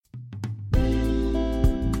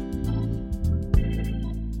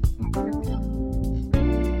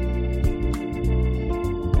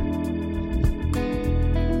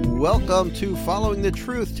welcome to Following the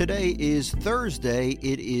Truth. Today is Thursday.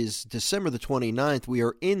 It is December the 29th. We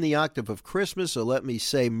are in the octave of Christmas, so let me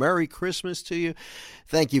say Merry Christmas to you.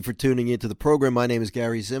 Thank you for tuning into the program. My name is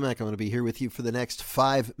Gary Zimak. I'm going to be here with you for the next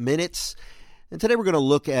 5 minutes. And today we're going to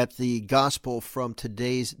look at the gospel from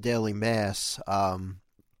today's daily Mass.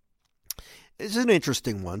 It's an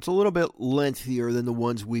interesting one. It's a little bit lengthier than the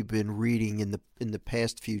ones we've been reading in the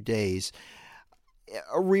past few days.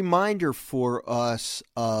 A reminder for us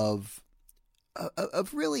of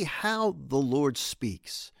really how the Lord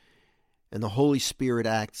speaks and the Holy Spirit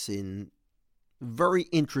acts in very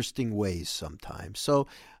interesting ways sometimes. So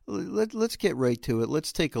let's get right to it.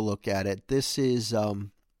 Let's take a look at it. This is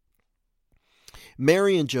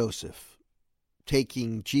Mary and Joseph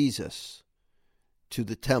taking Jesus to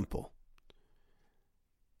the temple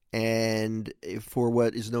and for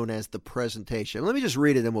what is known as the presentation. Let me just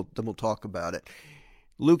read it and then we'll talk about it.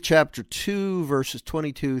 Luke chapter 2, verses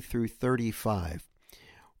 22 through 35.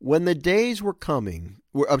 When the days were completed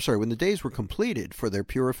for their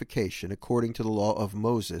purification according to the law of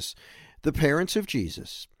Moses, the parents of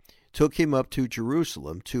Jesus took him up to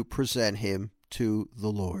Jerusalem to present him to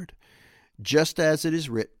the Lord. Just as it is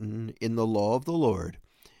written in the law of the Lord,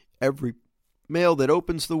 every male that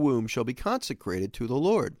opens the womb shall be consecrated to the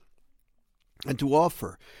Lord, and to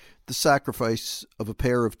offer the sacrifice of a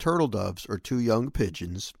pair of turtle doves or 2 young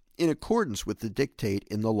pigeons in accordance with the dictate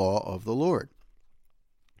in the law of the Lord.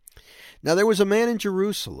 Now there was a man in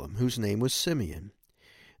Jerusalem whose name was Simeon.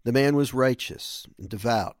 The man was righteous and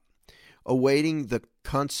devout, awaiting the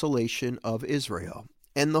consolation of Israel,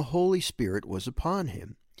 and the Holy Spirit was upon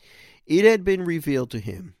him. It had been revealed to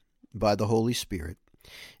him by the Holy Spirit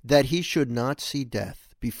that he should not see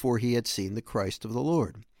death before he had seen the Christ of the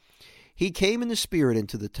Lord. He came in the Spirit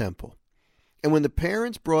into the temple. And when the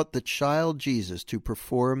parents brought the child Jesus to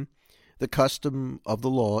perform the custom of the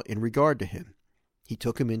law in regard to him, he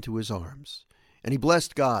took him into his arms. And he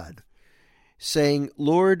blessed God, saying,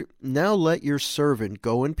 Lord, now let your servant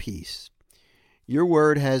go in peace. Your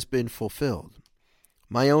word has been fulfilled.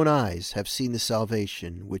 My own eyes have seen the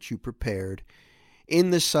salvation which you prepared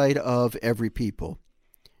in the sight of every people,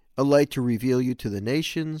 a light to reveal you to the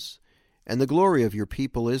nations, and the glory of your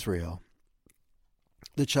people Israel.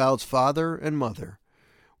 The child's father and mother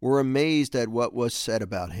were amazed at what was said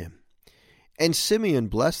about him. And Simeon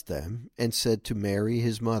blessed them and said to Mary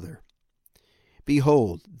his mother,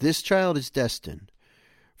 Behold, this child is destined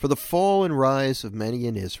for the fall and rise of many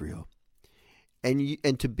in Israel,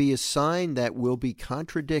 and to be a sign that will be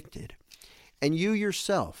contradicted. And you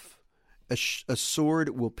yourself a sword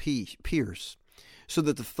will pierce, so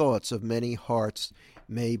that the thoughts of many hearts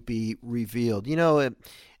may be revealed. You know, and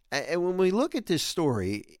when we look at this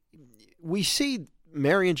story, we see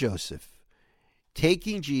Mary and Joseph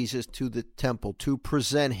taking Jesus to the temple to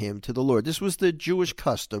present him to the Lord. This was the Jewish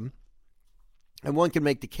custom, and one can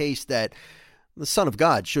make the case that the Son of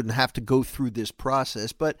God shouldn't have to go through this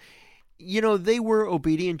process. But, you know, they were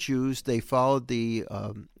obedient Jews. They followed the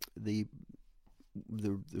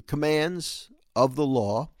commands of the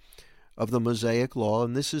law, of the Mosaic law,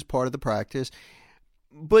 and this is part of the practice.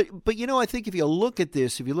 But you know, I think if you look at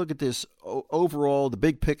this overall, the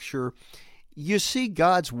big picture, you see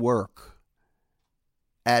God's work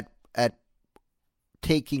at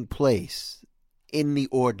taking place in the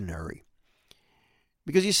ordinary.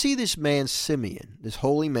 Because you see this man Simeon, this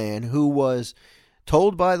holy man who was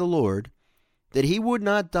told by the Lord that he would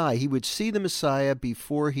not die. He would see the Messiah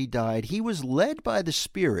before he died. He was led by the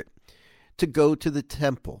Spirit to go to the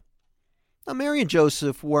temple. Now, Mary and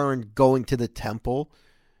Joseph weren't going to the temple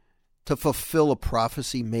to fulfill a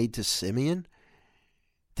prophecy made to Simeon.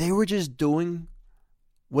 They were just doing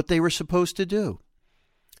what they were supposed to do.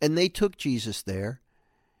 And they took Jesus there.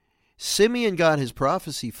 Simeon got his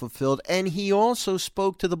prophecy fulfilled, and he also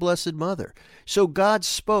spoke to the Blessed Mother. So God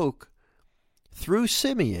spoke through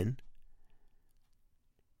Simeon,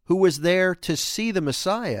 who was there to see the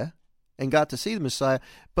Messiah and got to see the Messiah,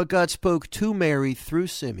 but God spoke to Mary through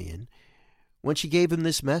Simeon when she gave him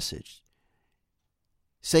this message,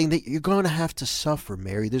 saying that you're going to have to suffer,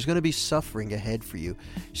 Mary. There's going to be suffering ahead for you.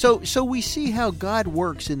 So we see how God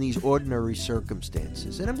works in these ordinary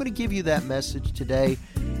circumstances. And I'm going to give you that message today.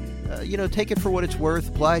 Take it for what it's worth,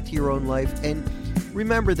 apply it to your own life, and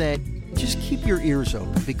remember that just keep your ears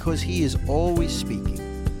open, because he is always speaking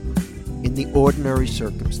in the ordinary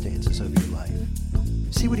circumstances of your life.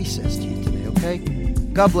 See what he says to you today, okay?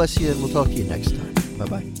 God bless you, and we'll talk to you next time.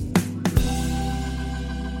 Bye-bye.